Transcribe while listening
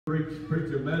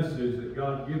preach a message that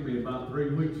God gave me about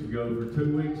 3 weeks ago for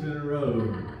 2 weeks in a row.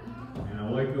 And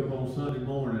I wake up on Sunday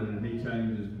morning and he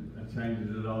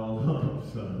changes it all up.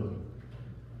 So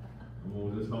I'm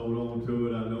going to just hold on to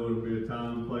it. I know it'll be a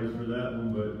time and place for that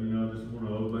one, but I just want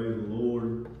to obey the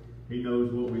Lord. He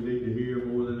knows what we need to hear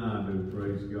more than I do,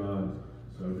 praise God.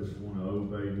 So I just want to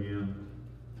obey Him.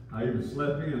 I even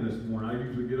slept in this morning. I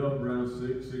usually get up around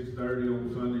 6:30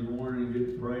 on Sunday morning and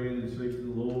get praying and seeking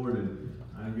the Lord. And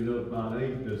I get up about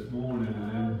 8 this morning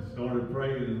and then started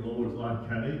praying, and the Lord's like,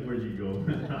 "Honey, where you going?"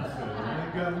 I said, "I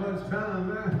ain't got much time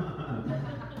now."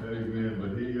 Amen.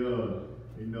 But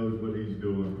He knows what He's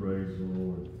doing. Praise the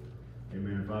Lord.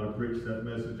 Amen. If I'd have preached that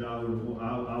message, I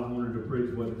wanted to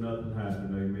preach what nothing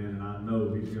happened. Amen. And I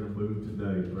know He's going to move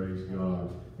today. Praise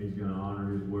God. He's going to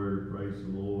honor His word. Praise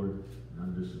the Lord. And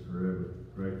I'm just forever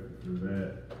grateful for that.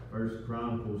 1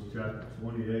 Chronicles chapter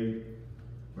 28,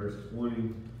 verse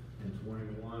 20 and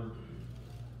 21.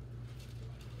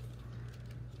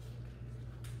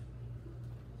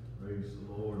 Praise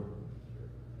the Lord.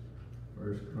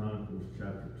 1 Chronicles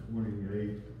chapter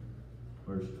 28,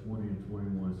 verse 20 and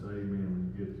 21. Say amen when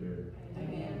you get there.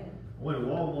 Amen. I went to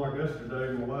Walmart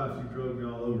yesterday. My wife, she drove me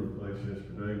all over the place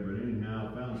yesterday. But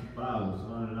anyhow, I found some Bible,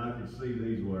 son, and I could see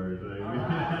these words. Amen.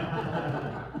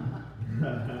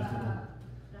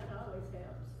 That always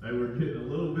helps. They were getting a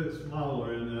little bit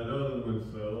smaller in that other one,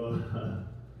 so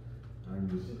I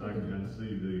can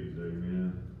see these.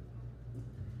 Amen.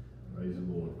 Praise the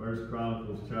Lord. 1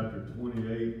 Chronicles chapter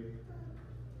 28,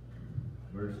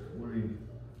 verse 20,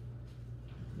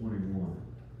 21.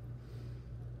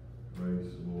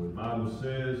 Praise the Lord. The Bible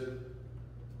says,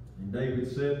 "And David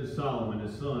said to Solomon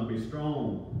his son, Be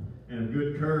strong and of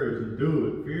good courage, and do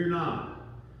it. Fear not,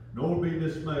 nor be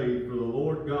dismayed, for the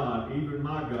Lord God, even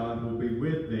my God, will be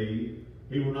with thee.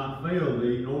 He will not fail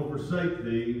thee, nor forsake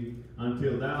thee,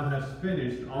 until thou hast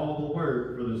finished all the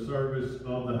work for the service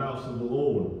of the house of the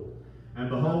Lord. And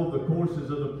behold, the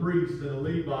courses of the priests and the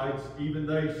Levites, even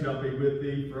they shall be with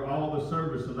thee for all the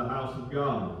service of the house of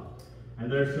God.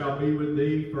 And there shall be with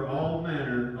thee for all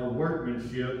manner of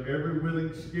workmanship, every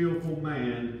willing, skillful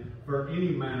man for any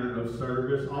manner of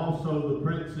service. Also the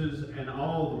princes and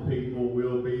all the people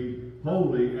will be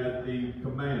holy at the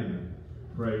commandment."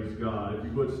 Praise God. If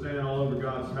you would stand all over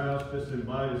God's house, just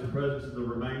invite His presence in the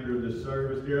remainder of this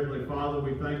service. Dear Heavenly Father,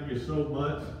 we thank you so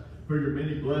much for your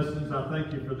many blessings. I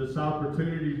thank you for this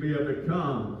opportunity to be able to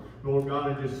come, Lord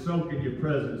God, and just soak in your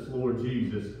presence, Lord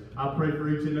Jesus. I pray for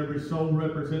each and every soul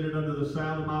represented under the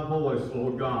sound of my voice,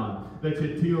 Lord God, that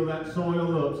you till that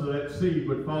soil up so that seed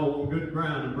would fall on good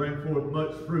ground and bring forth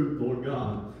much fruit, Lord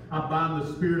God. I bind the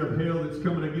spirit of hell that's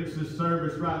coming against this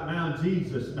service right now in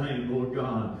Jesus' name, Lord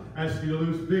God. Ask you to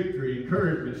loose victory,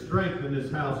 encouragement, strength in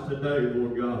this house today,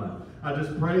 Lord God. I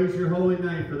just praise your holy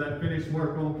name for that finished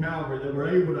work on Calvary, that we're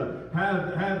able to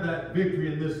have that victory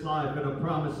in this life and a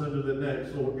promise unto the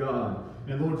next, Lord God.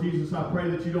 And Lord Jesus, I pray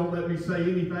that you don't let me say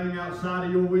anything outside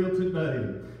of your will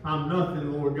today. I'm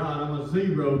nothing, Lord God. I'm a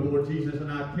zero, Lord Jesus,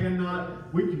 and I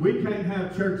cannot, we can't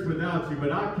have church without you,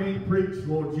 but I can't preach,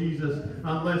 Lord Jesus,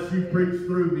 unless you preach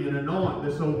through me and anoint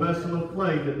this old vessel of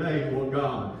clay today, Lord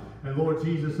God. And Lord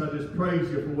Jesus, I just praise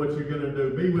you for what you're going to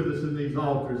do. Be with us in these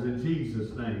altars in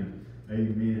Jesus' name.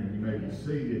 Amen. You may be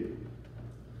seated.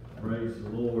 Praise the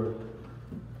Lord.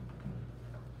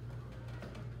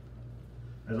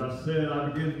 As I said, I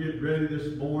began to get ready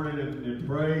this morning and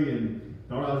pray, and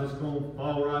thought I was just going to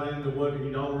fall right into what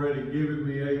He'd already given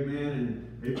me. Amen.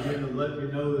 And He began to let me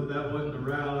know that that wasn't the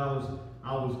route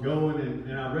I was going.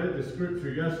 And I read the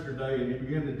scripture yesterday, and He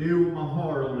began to deal with my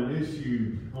heart on an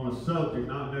issue, on a subject,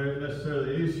 not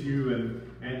necessarily the issue, and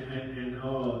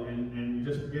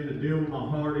just began to deal with my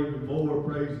heart even more,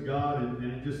 praise God, and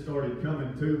it just started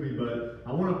coming to me. But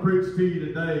I want to preach to you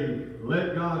today,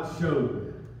 let God show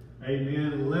you.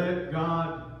 Amen. Let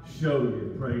God show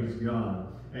you, praise God.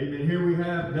 Amen. Here we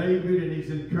have David, and he's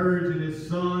encouraging his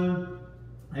son.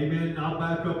 Amen. I'll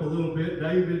back up a little bit.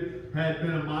 David had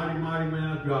been a mighty, mighty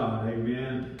man of God.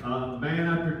 Amen. Man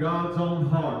after God's own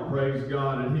heart. Praise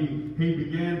God. And he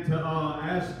began to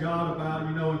ask God about,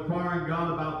 inquiring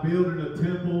God about building a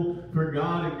temple for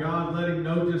God. And God let him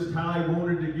know just how He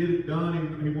wanted to get it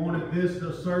done. He wanted this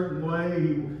a certain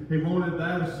way. He wanted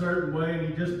that a certain way. And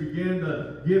he just began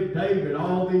to give David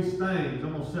all these things.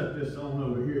 I'm going to set this on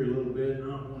over here a little bit. And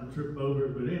I don't want to trip over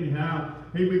it. But anyhow,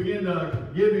 he began to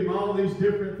give him all these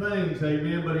different things.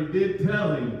 Amen. But he did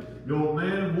tell him, "You're a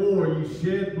man of war, you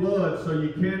shed blood, so you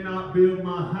cannot build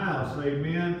my house."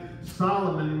 Amen.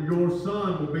 Solomon, your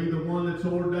son, will be the one that's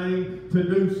ordained to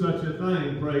do such a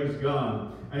thing. Praise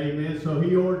God. Amen. So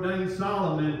he ordained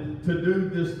Solomon to do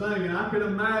this thing. And I can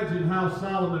imagine how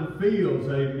Solomon feels.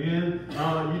 Amen.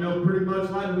 Pretty much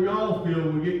like we all feel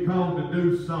when we get called to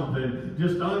do something.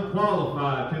 Just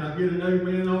unqualified. Can I get an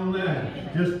amen on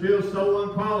that? Just feel so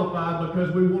unqualified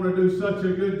because we want to do such a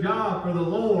good job for the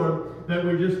Lord that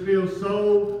we just feel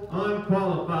so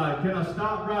unqualified. Can I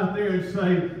stop right there and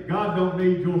say, God don't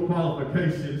need your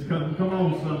qualifications. Come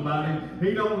on, somebody.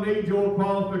 He don't need your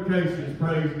qualifications,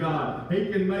 praise God.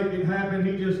 He can make it happen.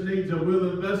 He just needs a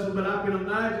willing vessel. But I can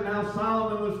imagine how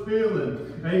Solomon was feeling.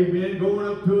 Amen. Going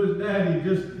up to his daddy,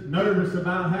 just nervous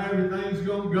about how everything's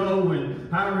going to go and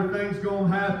how everything's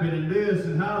going to happen and this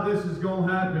and how this is going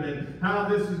to happen and how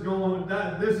this is going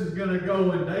to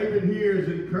go. And David here is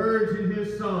encouraging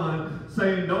his son,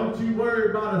 saying, don't you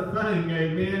worry about a thing,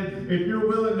 amen. If you're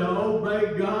willing to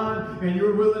obey God and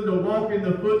you're willing to walk in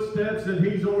the footsteps that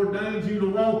he's ordained you to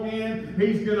walk in,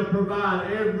 he's going to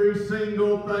provide every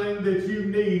single thing that you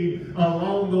need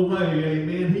along the way,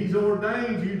 amen. He's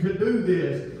ordained you to do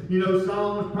this.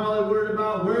 Solomon's probably worried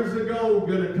about where's the gold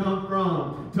going to come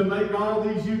from to make all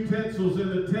these utensils in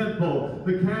the temple,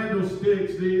 the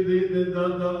candlesticks, the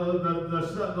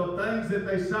things that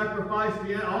they sacrificed.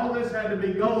 All this had to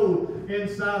be gold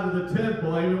inside of the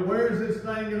temple. Amen. Where's this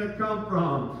thing going to come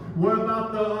from? What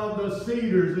about the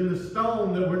cedars and the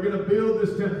stone that we're going to build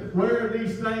this temple? Where are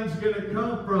these things going to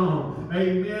come from?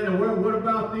 Amen. And what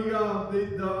about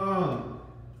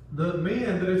the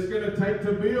men that it's going to take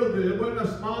to build it? It wasn't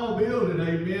a small building,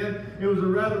 amen. It was a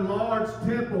rather large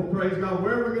temple, praise God.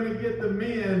 Where are we going to get the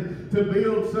men to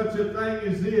build such a thing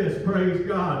as this, praise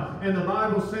God? And the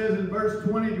Bible says in verse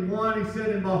 21, he said,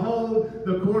 and behold,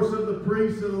 the course of the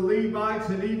priests and the Levites,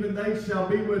 and even they shall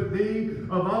be with thee,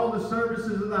 of all the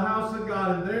services of the house of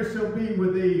God, and there shall be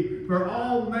with thee for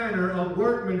all manner of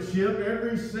workmanship,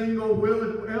 every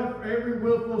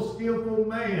willful, skillful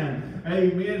man.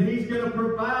 Amen. He's going to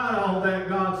provide all that,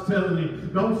 God's telling him.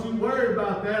 Don't you worry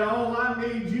about that. All I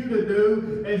need you to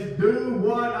do is do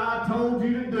what I told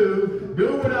you to do.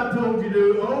 Do what I told you to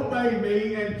do. Obey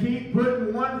me and keep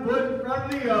putting one foot in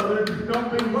front of the other.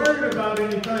 Don't be worried about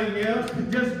anything else.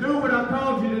 Just do what I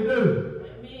called you to do.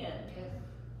 Amen.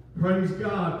 Praise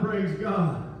God. Praise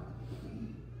God.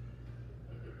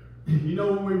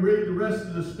 When we read the rest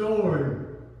of the story,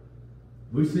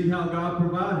 we see how God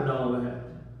provided all that.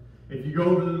 If you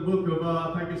go to the book of,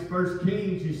 I think it's 1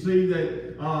 Kings, you see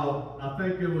that, I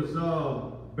think it was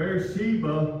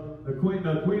Bathsheba, the queen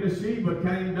of Sheba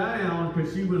came down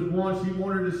because she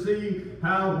wanted to see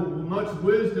how much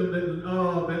wisdom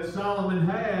that Solomon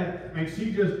had, and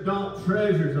she just dumped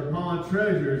treasures upon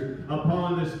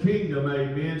this kingdom,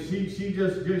 amen. She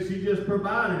just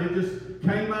provided it. Just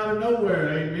came out of nowhere,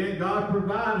 amen. God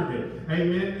provided it,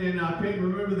 amen. And I can't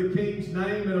remember the king's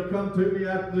name. It'll come to me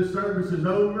after the service is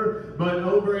over. But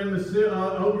over in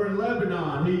Lebanon,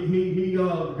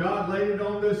 God laid it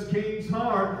on this king's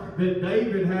heart that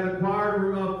David had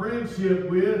acquired a friendship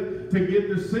with to get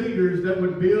the cedars that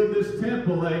would build this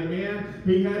temple, amen.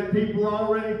 He had people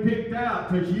already picked out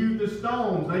to hew the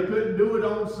stones. They couldn't do it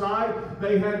on site.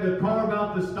 They had to carve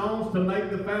out the stones to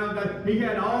make the foundation. He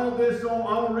had all this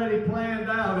already planned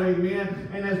out, amen.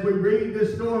 And as we read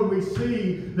this story, we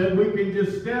see that we can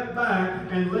just step back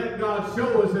and let God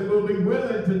show us that we'll be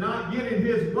willing to not get in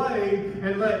his way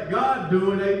and let God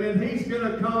do it, amen. It's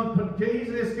going to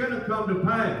come to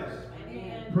pass.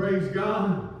 Amen. Praise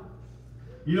God.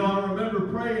 I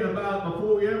remember praying about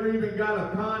before we ever even got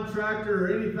a contractor or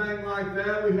anything like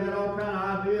that. We had all kind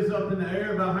of ideas up in the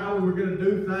air about how we were going to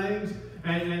do things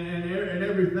and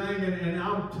everything. And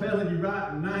I'm telling you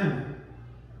right now,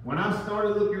 when I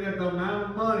started looking at the amount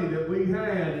of money that we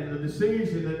had and the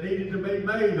decision that needed to be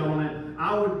made on it,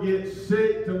 I would get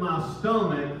sick to my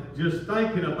stomach just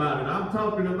thinking about it. I'm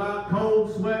talking about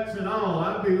cold sweats and all.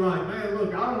 I'd be like, man,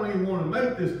 look, I don't even want to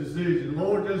make this decision.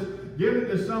 Lord, just give it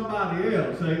to somebody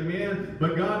else, amen.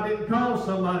 But God didn't call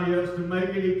somebody else to make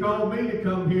it. He called me to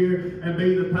come here and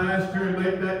be the pastor and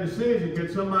make that decision.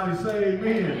 Can somebody say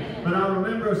amen? But I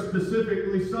remember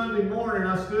specifically Sunday morning,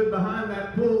 I stood behind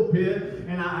that pulpit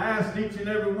and I asked each and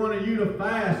every one of you to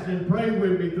fast and pray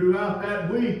with me throughout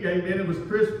that week, amen. It was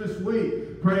Christmas week.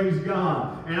 Praise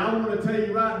God. And I want to tell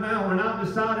you right now, when I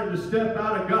decided to step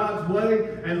out of God's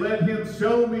way and let him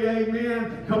show me,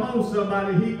 amen, come on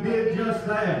somebody, he did just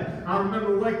that. I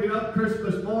remember waking up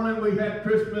Christmas morning. We had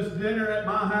Christmas dinner at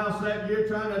my house that year,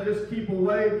 trying to just keep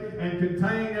away and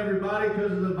contain everybody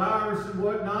because of the virus and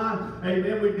whatnot. And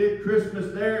then we did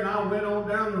Christmas there, and I went on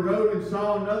down the road and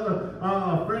saw another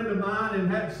a friend of mine and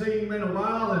hadn't seen him in a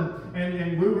while,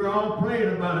 and we were all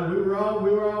praying about it. We were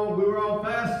all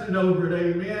fasting over it,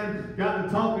 amen. Got to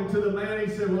talking to the man.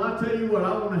 He said, well, I tell you what,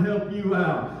 I want to help you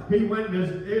out. He went in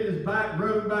his back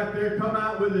room back there, come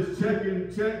out with his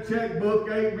checkbook,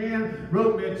 amen.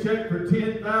 Wrote me a check for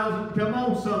 $10,000. Come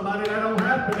on, somebody, that don't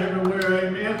happen everywhere,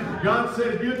 amen. God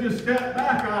said, if you just step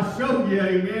back, I'll show you,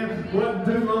 amen. Wasn't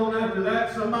too long after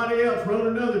that, somebody else wrote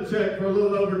another check for a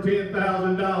little over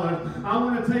 $10,000. I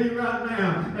want to tell you right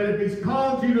now that if he's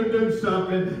called you to do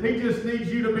something, he just needs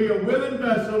you to be a willing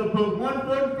vessel to put one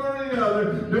foot in front of the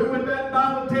other, do what that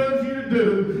Bible tells you to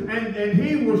do, and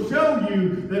he will show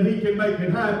you that he can make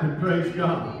it happen, praise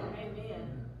God.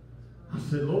 Amen. I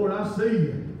said, Lord, I see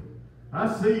you.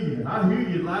 I see you. I hear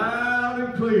you loud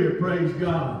and clear, praise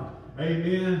God.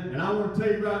 Amen. And I want to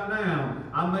tell you right now,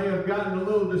 I may have gotten a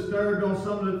little disturbed on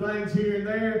some of the things here and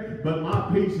there, but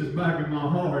my peace is back in my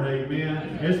heart.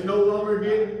 Amen. It's no longer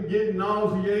getting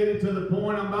nauseated to the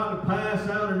point I'm about to pass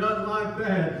out or nothing like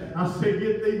that. I said,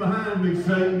 get thee behind me,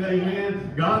 Satan.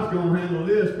 Amen. God's going to handle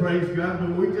this, praise God,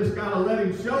 but we just got to let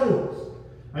him show us.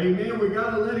 Amen. We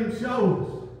got to let him show us.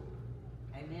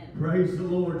 Amen. Praise the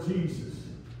Lord Jesus.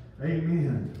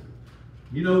 Amen.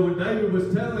 You know, when David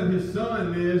was telling his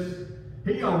son this,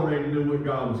 he already knew what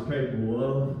God was capable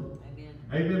of. Amen.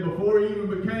 Amen. Before he even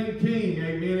became king,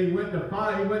 amen, he went to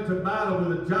fight, he went to battle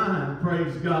with a giant,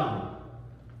 praise God.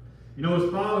 You know, his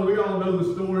father, we all know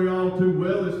the story all too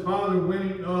well. His father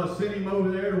sent him over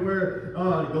there to where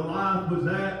Goliath was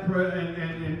at,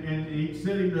 and he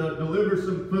sent him to deliver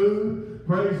some food.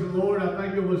 Praise the Lord. I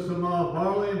think it was some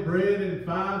barley and bread and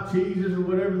 5 cheeses or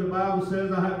whatever the Bible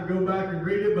says. I have to go back and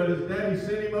read it. But his daddy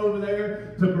sent him over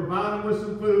there to provide him with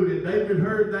some food. And David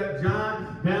heard that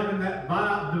giant down in that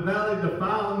the valley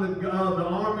defiling the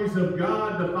armies of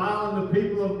God, defiling the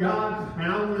people of God.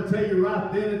 And I want to tell you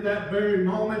right then at that very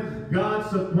moment, God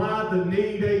supplied the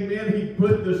need. Amen. He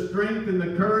put the strength and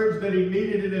the courage that he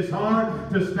needed in his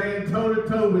heart to stand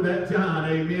toe-to-toe with that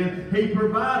giant. Amen. He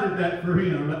provided that for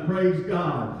him. Praise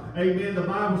God. Amen. The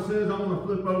Bible says, I want to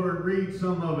flip over and read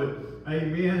some of it.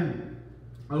 Amen.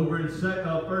 Over in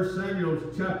 1 Samuel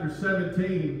chapter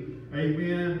 17.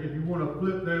 Amen. If you want to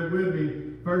flip there with me,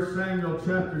 1 Samuel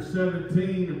chapter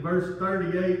 17 and verse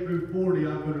 38 through 40,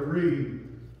 I'm going to read.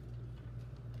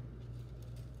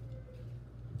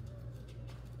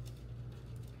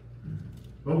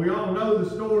 But we all know the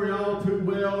story all too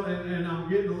well, and I'm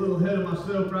getting a little ahead of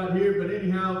myself right here. But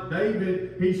anyhow,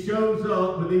 David, he shows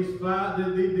up with this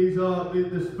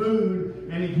food,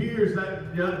 and he hears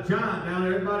that giant down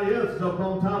there. Everybody else is up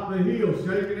on top of the hill,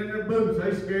 shaking in their boots.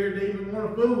 They scared to even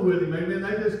want to fool with him. Amen.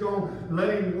 They just gonna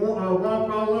let him walk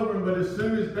all over him. But as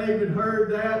soon as David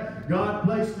heard that, God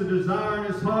placed the desire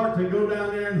in his heart to go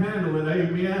down there and handle it.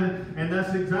 Amen. And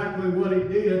that's exactly what he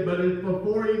did. But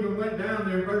before he even went down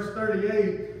there, verse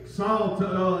 38. Saul,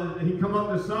 he come up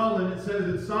to Saul, and it says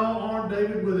that Saul armed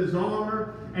David with his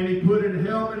armor, and he put a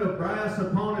helmet of brass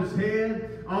upon his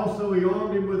head. Also he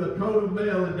armed him with a coat of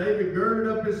mail, and David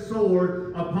girded up his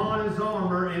sword upon his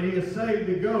armor, and he essayed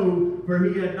to go, for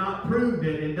he had not proved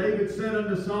it. And David said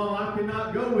unto Saul, I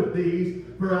cannot go with these,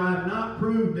 for I have not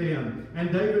proved them.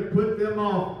 And David put them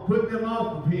off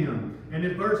of him. And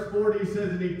in verse 40 he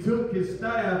says, and he took his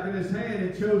staff in his hand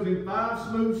and chose him 5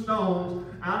 smooth stones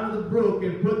out of the brook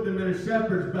and put them in a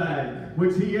shepherd's bag,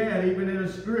 which he had even in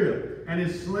a scrip. And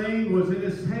his sling was in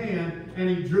his hand, and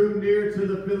he drew near to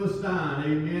the Philistine.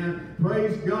 Amen.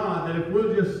 Praise God that if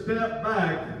we'll just step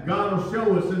back, God will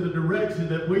show us in the direction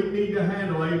that we need to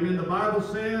handle. Amen. The Bible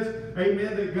says,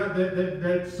 amen,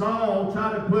 that Saul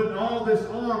tried to put all this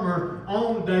armor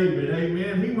on David.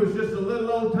 Amen. He was just a little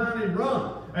old tiny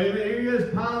runt. Amen. Here he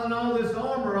is piling all this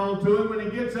armor onto him. When he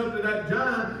gets up to that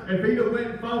giant, if he'd have went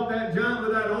and fought that giant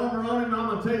with that armor on him, I'm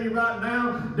going to tell you right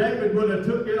now, David would have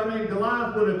took it.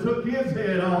 Goliath would have took his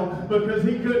head off, because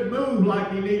he couldn't move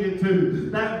like he needed to.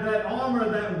 That armor,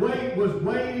 that weight was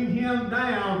weighing him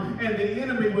down, and the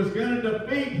enemy was going to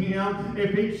defeat him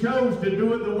if he chose to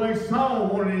do it the way Saul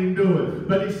wanted him to do it.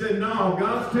 But he said, no,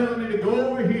 God's telling me to go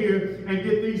over here and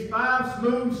get these 5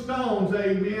 smooth stones,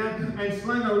 amen, and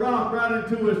sling a rock right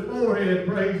into his forehead,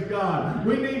 praise God.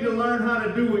 We need to learn how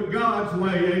to do it God's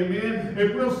way, amen.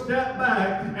 If we'll step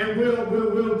back and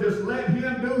we'll just let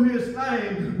him do his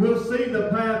thing, we'll see the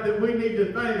path that we need to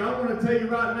take. I want to tell you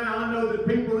right now, I know that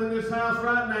people in this house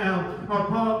right now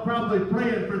are probably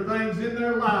praying for things in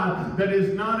their life that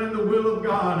is not in the will of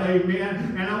God,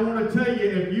 amen. And I want to tell you,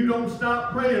 if you don't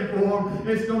stop praying for them,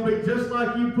 it's going to be just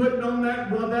like you putting on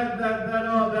that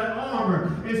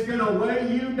armor. It's going to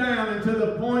weigh you down into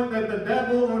the point that the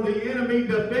devil or the enemy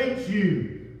defeats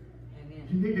you.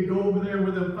 You need to go over there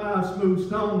where the 5 smooth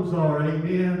stones are,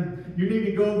 amen. You need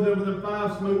to go over there where the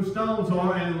 5 smooth stones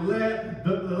are and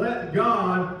let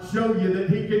God show you that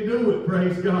He can do it,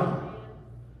 praise God.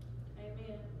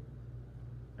 Amen.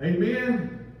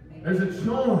 Amen. There's a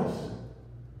choice.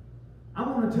 I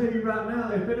want to tell you right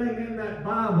now, if it ain't in that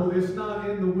Bible, it's not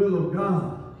in the will of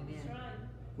God. That's right.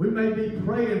 We may be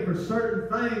praying for certain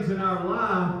things in our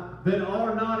life that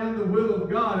are not in the will of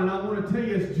God. And I want to tell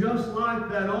you, it's just like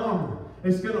that armor.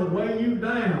 It's going to weigh you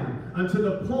down unto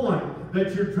the point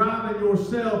that you're driving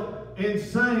yourself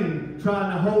insane trying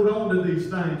to hold on to these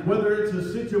things. Whether it's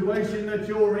a situation that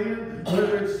you're in,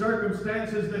 whether it's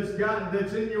circumstances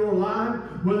that's in your life,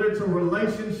 whether it's a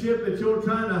relationship that you're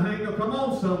trying to hang on. Come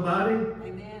on, somebody.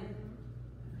 Amen.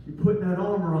 You're putting that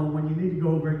armor on when you need to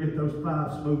go over and get those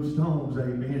 5 smooth stones.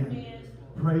 Amen. Amen.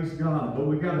 Praise God. But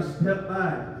we got to step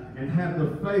back and have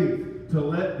the faith to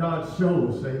let God show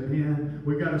us. Amen.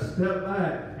 We got to step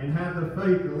back and have the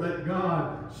faith to let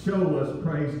God show us.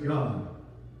 Praise God.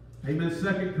 Amen.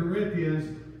 2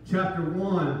 Corinthians chapter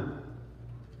 1.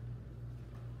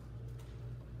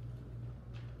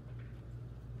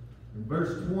 And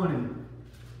verse 20.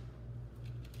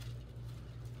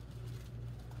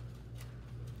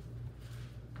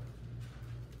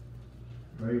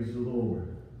 Praise the Lord.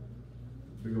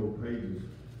 Big old pages.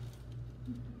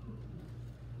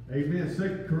 Amen.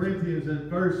 2 Corinthians in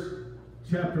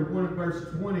chapter 1 and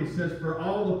verse 20 says, "For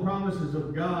all the promises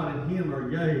of God in Him are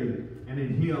yea, and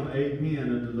in Him amen,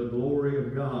 unto the glory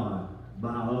of God by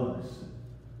us."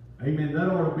 Amen. That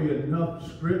ought to be enough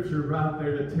scripture right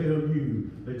there to tell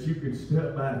you that you can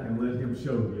step back and let Him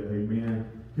show you. Amen.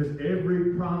 Because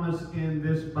every promise in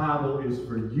this Bible is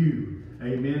for you.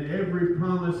 Amen. Every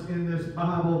promise in this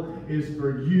Bible is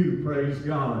for you. Praise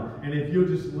God. And if you'll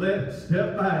just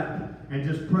step back and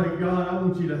just pray, God, I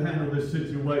want you to handle this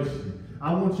situation.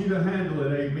 I want you to handle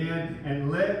it, amen, and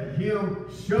let Him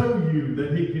show you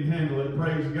that He can handle it,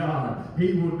 praise God.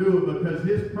 He will do it because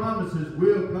His promises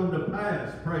will come to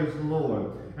pass, praise the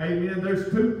Lord. Amen.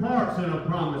 There's 2 parts in a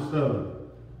promise, though.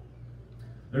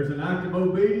 There's an act of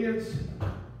obedience,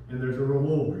 and there's a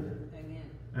reward. Amen.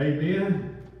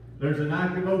 Amen. There's an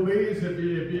act of obedience.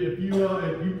 If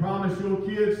you promise your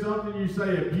kids something, you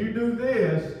say, if you do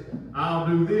this, I'll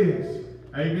do this.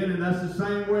 Amen. And that's the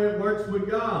same way it works with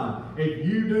God. If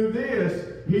you do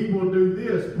this, He will do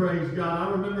this. Praise God.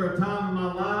 I remember a time in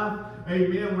my life,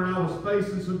 amen, when I was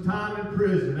facing some time in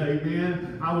prison.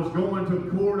 Amen. I was going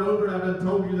to court over. I've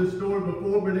told you this story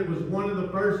before, but it was one of the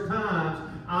first times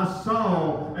I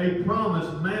saw a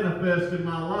promise manifest in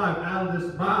my life out of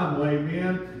this Bible.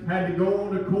 Amen. Had to go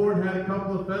on to court, had a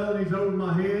couple of felonies over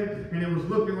my head, and it was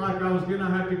looking like I was going to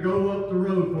have to go up the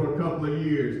road for a couple of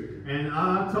years. And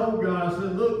I told God, I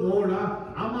said, look, Lord,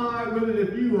 I'm all right with it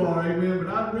if you are, amen,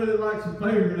 but I'd really like some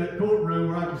favor in that courtroom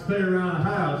where I can stay around the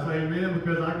house, amen,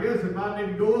 because I guess if I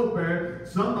need to go up there,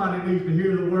 somebody needs to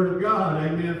hear the word of God,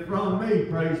 amen, from me,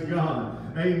 praise God.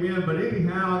 Amen. But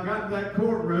anyhow, I got to that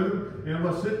courtroom and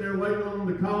was sitting there waiting on them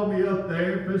to call me up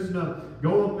there, fixing to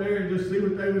go up there and just see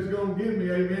what they was going to give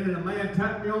me. Amen. And a man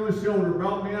tapped me on the shoulder,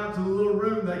 brought me out to the little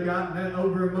room they got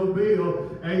over in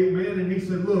Mobile. Amen. And he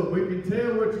said, look, we can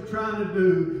tell what you're trying to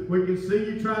do. We can see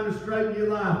you trying to straighten your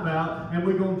life out. And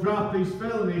we're going to drop these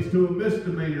felonies to a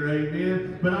misdemeanor.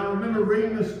 Amen. But I remember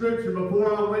reading the scripture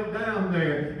before I went down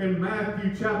there. In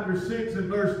Matthew chapter 6 and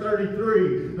verse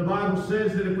 33, the Bible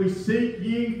says that if we seek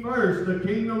ye first the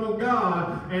kingdom of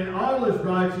God and all His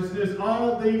righteousness,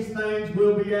 all these things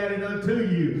will be added unto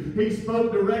you. He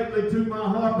spoke directly to my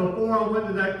heart before I went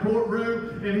to that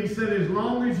courtroom, and He said, as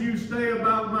long as you stay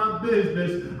about my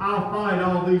business, I'll fight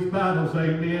all these battles.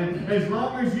 Amen. As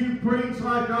long as you preach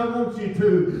like I want you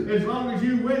to, as long as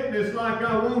you witness like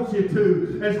I want you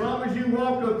to, as long as you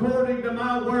walk according to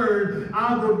my word,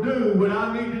 I will do what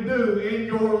I need to do in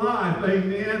your life.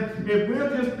 Amen. If we'll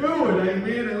just do it,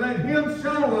 amen, and let Him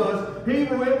show us, it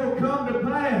will come to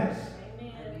pass.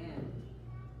 Amen.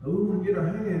 Ooh, get our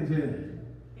hands in it.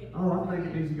 Oh, I think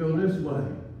it needs to go this way.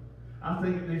 I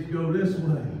think it needs to go this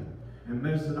way. And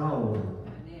mess it all up.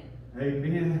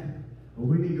 Amen. Well,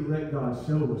 we need to let God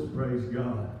show us, praise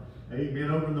God.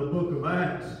 Amen. Over in the book of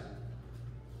Acts,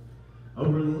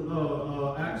 over in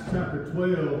Acts chapter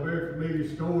 12, very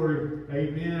familiar story.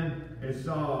 Amen. It's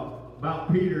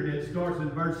about Peter, and it starts in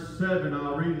verse 7.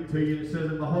 I'll read it to you. It says,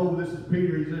 and behold, this is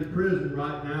Peter. He's in prison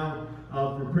right now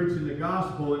for preaching the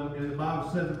gospel. And the Bible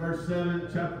says in verse 7,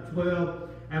 chapter 12,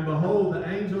 and behold, the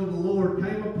angel of the Lord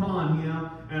came upon him,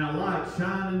 and a light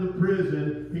shined in the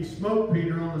prison. He smote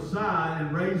Peter on the side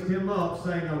and raised him up,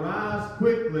 saying, arise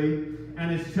quickly.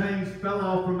 And his chains fell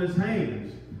off from his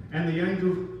hands. And the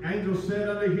angel angel said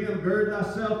unto him, Gird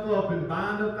thyself up and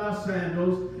bind up thy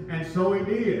sandals. And so he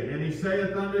did. And he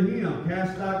saith unto him,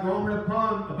 Cast thy garment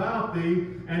about thee,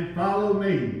 and follow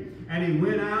me. And he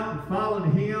went out and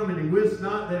followed him, and he wist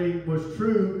not that it was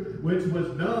true, which was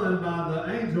done by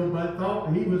the angel, but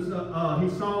thought he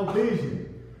saw a vision.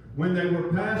 When they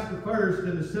were past the first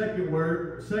and the second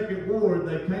ward,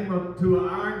 they came up to an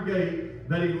iron gate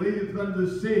that he leadeth unto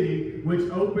the city,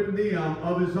 which opened them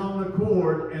of his own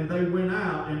accord, and they went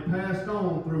out and passed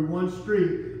on through one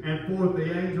street, and forth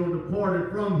the angel departed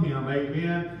from him.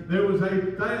 Amen. There was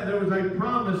a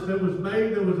promise that was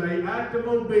made. There was an act of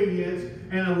obedience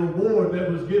and a reward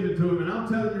that was given to him. And I'm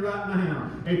telling you right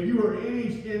now, if you were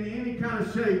in any kind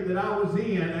of shape that I was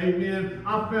in, amen,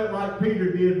 I felt like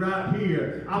Peter did right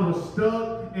here. I was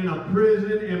stuck in a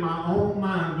prison in my own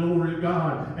mind, glory to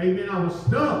God. Amen. I was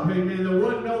stuck. Amen. There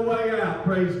wasn't no way out,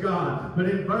 praise God. But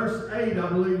in verse 8, I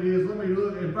believe it is, let me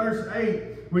look. In verse 8,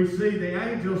 we see the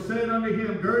angel said unto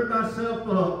him, Gird thyself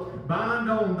up, bind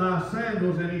on thy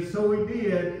sandals. And so he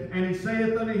did. And he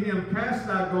saith unto him, Cast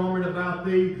thy garment about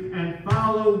thee, and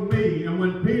follow me. And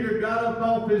when Peter got up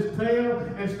off his tail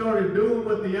and started doing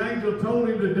what the angel told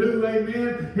him to do,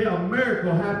 amen, a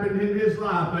miracle happened in his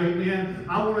life, amen.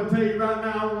 I want to tell you right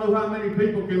now, I don't know how many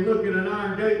people can look at an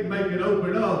iron gate and make it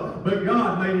open up, but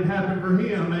God made it happen for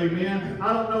him, amen.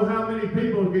 I don't know how many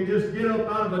people can just get up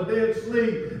out of a dead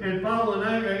sleep and fall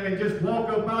and just walk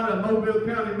up out of Mobile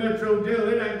County Metro Jail.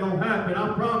 It ain't going to happen,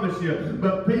 I promise you.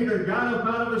 But Peter got up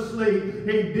out of his sleep.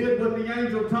 He did what the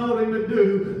angel told him to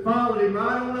do, followed him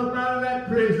right on up out of that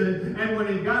prison, and when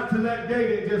he got to that gate,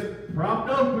 it just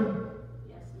propped open.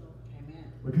 Yes, Lord. Amen.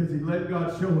 Because he let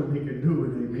God show him he could do it,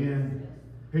 amen.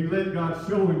 He let God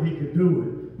show him he could do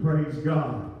it. Praise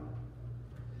God.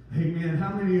 Amen.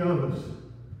 How many of us,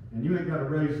 and you ain't got to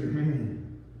raise your hand,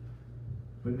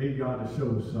 but need God to show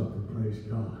us something, praise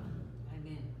God.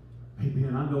 Amen.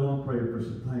 Amen. I know I'm praying for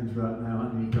some things right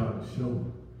now. I need God to show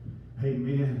them.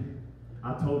 Amen.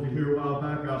 I told you here a while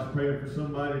back I was praying for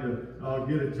somebody to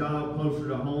get a job closer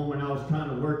to home, and I was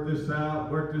trying to work this out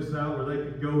where they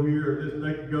could go here or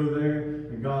they could go there.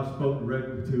 And God spoke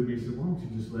directly to me. He said, why don't you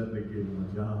just let me give them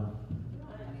a job?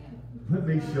 Let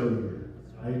me show you,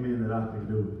 amen, that I can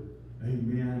do it.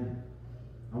 Amen.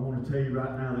 I want to tell you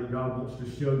right now that God wants to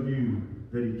show you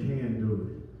that he can do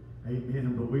it. Amen.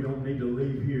 But we don't need to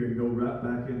leave here and go right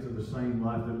back into the same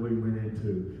life that we went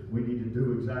into. We need to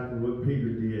do exactly what Peter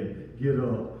did. Get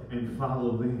up and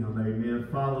follow them. Amen.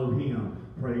 Follow him.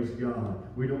 Praise God.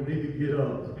 We don't need to get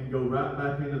up and go right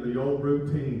back into the old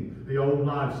routine, the old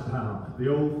lifestyle,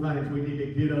 the old things. We need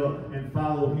to get up and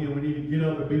follow him. We need to get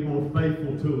up and be more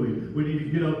faithful to him. We need to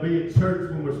get up, be at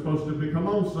church when we're supposed to be. Come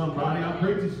on, somebody. I'm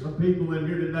preaching to some people in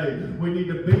here today. We need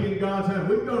to be in God's house.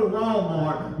 We can go to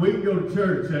Walmart. We can go to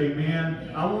church.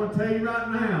 Amen. I want to tell you right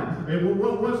now,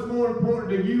 what's more important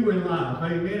to you in life?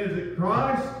 Amen. Is it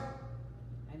Christ?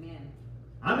 Amen.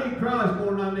 I need Christ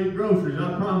more than I need groceries.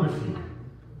 I promise you.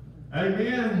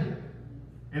 Amen.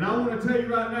 And I want to tell you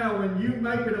right now, when you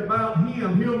make it about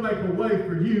him, he'll make a way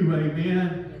for you.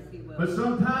 Amen. Yes, he will. But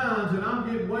sometimes, and I'm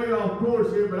getting way off course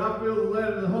here, but I feel the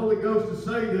lead of the Holy Ghost to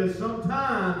say this.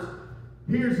 Sometimes,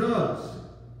 here's us.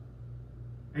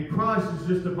 And Christ is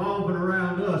just evolving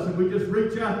around us. And we just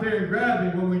reach out there and grab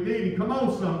him when we need him. Come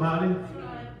on, somebody. That's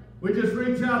right. We just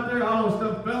reach out there. Oh,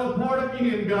 stuff fell apart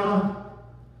again, God.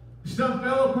 Stuff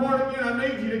fell apart again. I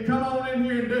need you to come on in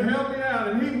here and help me out.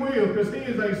 And he will, because he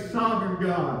is a sovereign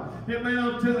God. And man,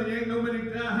 I'm telling you, ain't no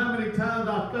how many times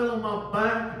I fell on my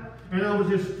back and I was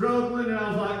just struggling, and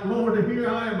I was like, Lord, here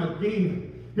I am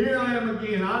again. Here I am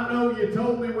again. I know you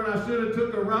told me when I should have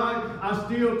took a right, I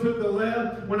still took a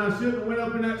left. When I shouldn't have went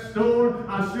up in that store,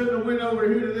 I shouldn't have went over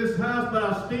here to this house, but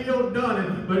I still done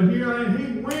it. But here I am.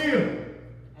 He will.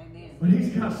 Amen. But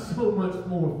he's got so much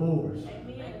more for us. Amen.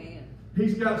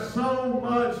 He's got so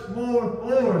much more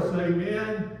for us,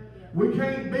 amen. We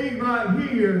can't be right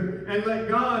here and let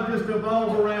God just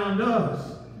evolve around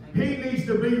us. He needs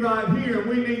to be right here, and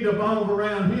we need to evolve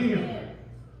around him.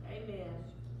 Amen.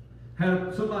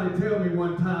 Had somebody tell me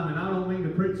one time, and I don't mean to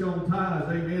preach on tithes,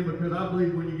 amen, because I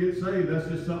believe when you get saved, that's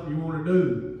just something you want to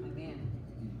do. Amen.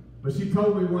 But she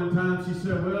told me one time, she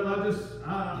said, well, I ain't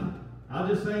going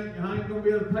to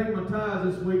be able to pay my tithes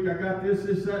this week. I got this,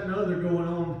 that, and the other going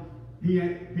on.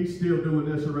 He's still doing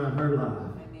this around her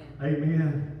life. Amen.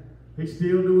 Amen. He's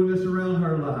still doing this around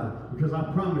her life. Because I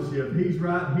promise you, if he's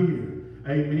right here,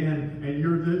 amen, and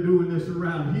you're doing this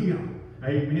around him,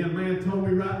 amen, man told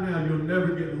me right now, you'll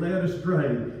never get led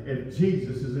astray if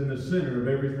Jesus is in the center of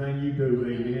everything you do,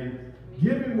 amen.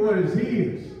 Give him what is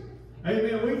his.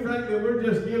 Amen. We think that we're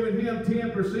just giving him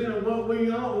 10% of what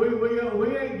we own.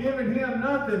 We ain't giving him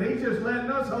nothing. He's just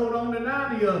letting us hold on to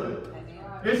 90 of it.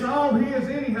 It's all his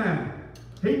anyhow.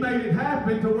 He made it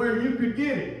happen to where you could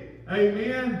get it.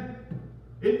 Amen.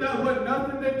 It wasn't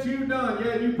nothing that you done.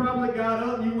 Yeah, you probably got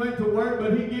up and you went to work,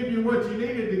 but he gave you what you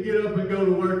needed to get up and go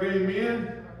to work.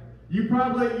 Amen. You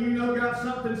probably, got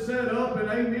something set up, and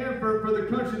amen, for the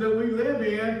country that we live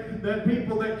in, that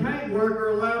people that can't work are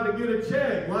allowed to get a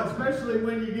check. Well, especially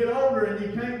when you get older and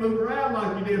you can't move around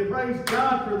like you did. Praise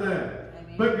God for that.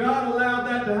 Amen. But God allowed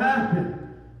that to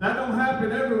happen. That don't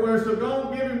happen everywhere, so go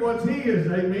and give him what's his.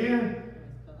 Amen.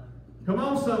 Come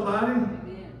on, somebody.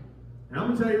 Amen. And I'm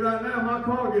going to tell you right now, my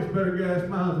car gets better gas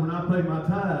miles when I pay my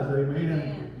tithes. Amen.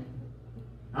 Amen.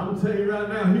 I'm going to tell you right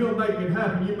now, he'll make it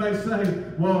happen. You may say,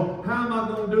 well, how am I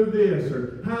going to do this?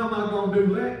 Or how am I going to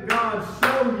do? Let God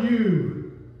show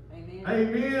you. Amen.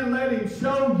 Amen. Let him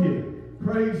show you.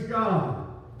 Praise God.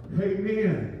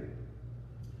 Amen.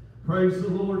 Praise the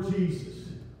Lord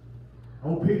Jesus.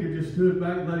 Oh, Peter just stood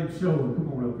back and let him show him.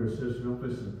 Come on up here, sister. I'm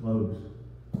fixing to close.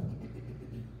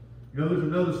 There's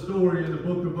another story in the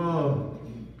book of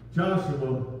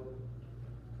Joshua.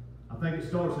 I think it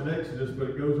starts in Exodus, but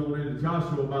it goes on into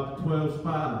Joshua about the 12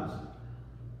 spies.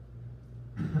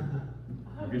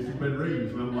 I guess you've been reading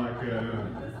something like that.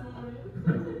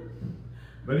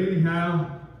 But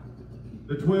anyhow,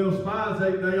 the 12 spies,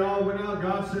 they all went out.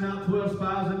 God sent out 12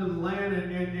 spies into the land.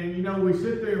 And we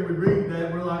sit there and we read that.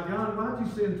 And we're like, God, why'd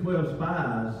you send 12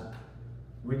 spies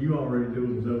when you already knew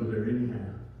it was over there anyhow?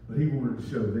 But he wanted to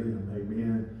show them.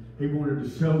 Amen. He wanted to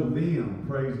show them,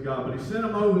 praise God. But he sent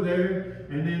them over there,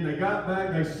 and then they got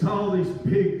back. They saw these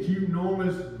big,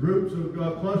 enormous groups of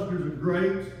clusters of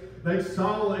grapes. They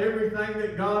saw everything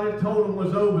that God had told them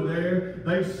was over there.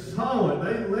 They saw it.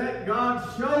 They let God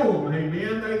show them.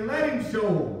 Amen. They let him show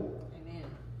them. Amen.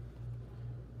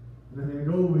 And then they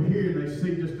go over here and they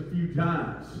see just a few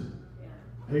giants.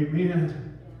 Yeah. Amen.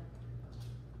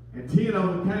 Yeah. And 10 of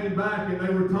them came back and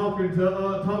they were talking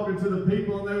to the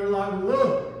people, and they were like,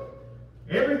 look.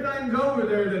 Everything's over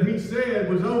there that he said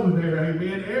was over there,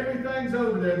 amen. Everything's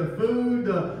over there. The food,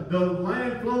 the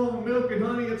land flowing milk and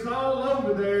honey, it's all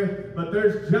over there. But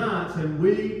there's giants, and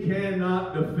we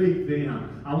cannot defeat them.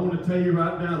 I want to tell you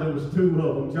right now, there was 2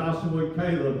 of them, Joshua and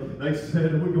Caleb. They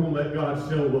said, we're going to let God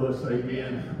show us,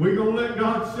 amen. We're going to let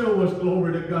God show us,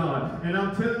 glory to God. And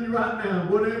I'm telling you right now,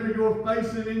 whatever you're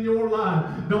facing in your life,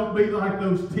 don't be like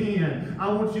those 10. I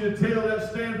want you to tell that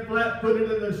stand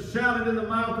flat-footed and shout it in the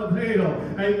mouth of hell.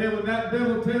 Amen. When that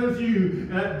devil tells you,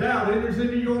 that doubt enters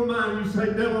into your mind, you say,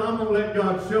 devil, I'm going to let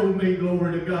God show me,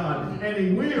 glory to God. And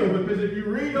he will, because if you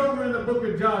read over in the book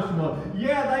of Joshua,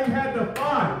 yeah, they had to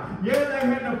fight. Yeah, they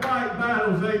had to fight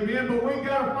battles, amen. But we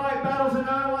got to fight battles in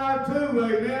our life too,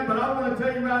 amen. But I want to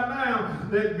tell you right now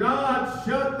that God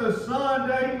shut the sun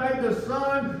down. He made the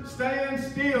sun stand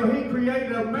still. He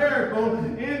created a miracle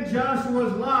in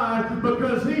Joshua's life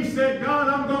because he said, God,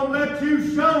 I'm going to let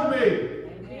you show me.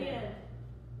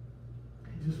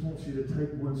 He just wants you to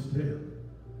take one step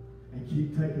and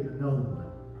keep taking another one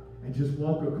and just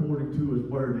walk according to his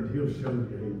word, and he'll show you,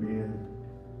 amen.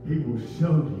 He will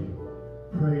show you,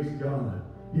 praise God,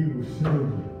 he will show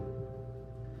you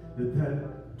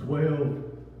that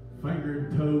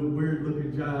 12-fingered, toed,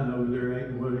 weird-looking giant over there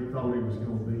ain't what he thought he was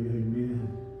going to be,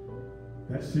 amen.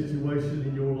 That situation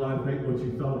in your life ain't what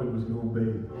you thought it was going to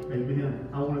be. Amen.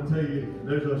 I want to tell you,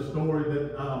 there's a story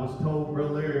that I was told.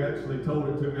 Brother Larry actually told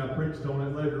it to me. I preached on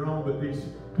it later on. But these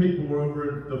people were over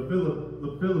in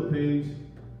the Philippines,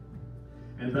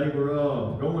 and they were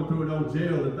going through an old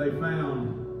jail that they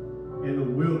found in the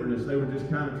wilderness. They were just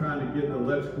kind of trying to get the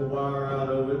electrical wire out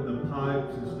of it, and the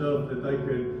pipes and stuff that they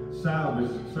could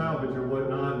salvage or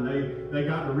whatnot. And they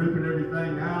got to ripping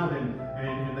everything out, and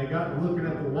they got to looking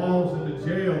at the walls in the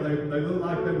jail. They looked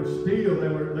like they were steel. They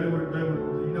were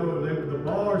the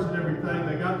bars and everything.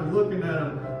 They got to looking at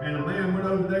them, and a man went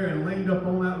over there and leaned up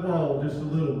on that wall just a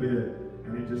little bit,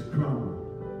 and it just crumbled.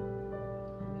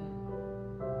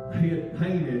 He had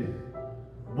painted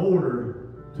mortar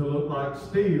to look like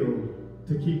steel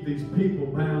to keep these people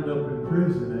bound up in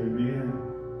prison, amen.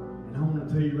 And I want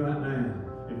to tell you right now,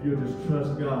 if you'll just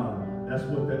trust God, that's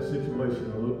what that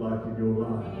situation will look like in your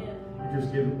life. You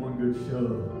just give it one good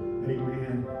shove,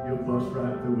 amen. You'll bust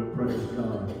right through it, praise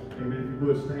God. Amen. If you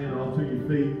would stand all to your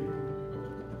feet,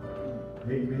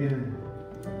 amen.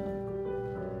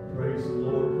 Praise the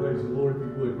Lord, praise the Lord. If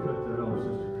you would cut that off.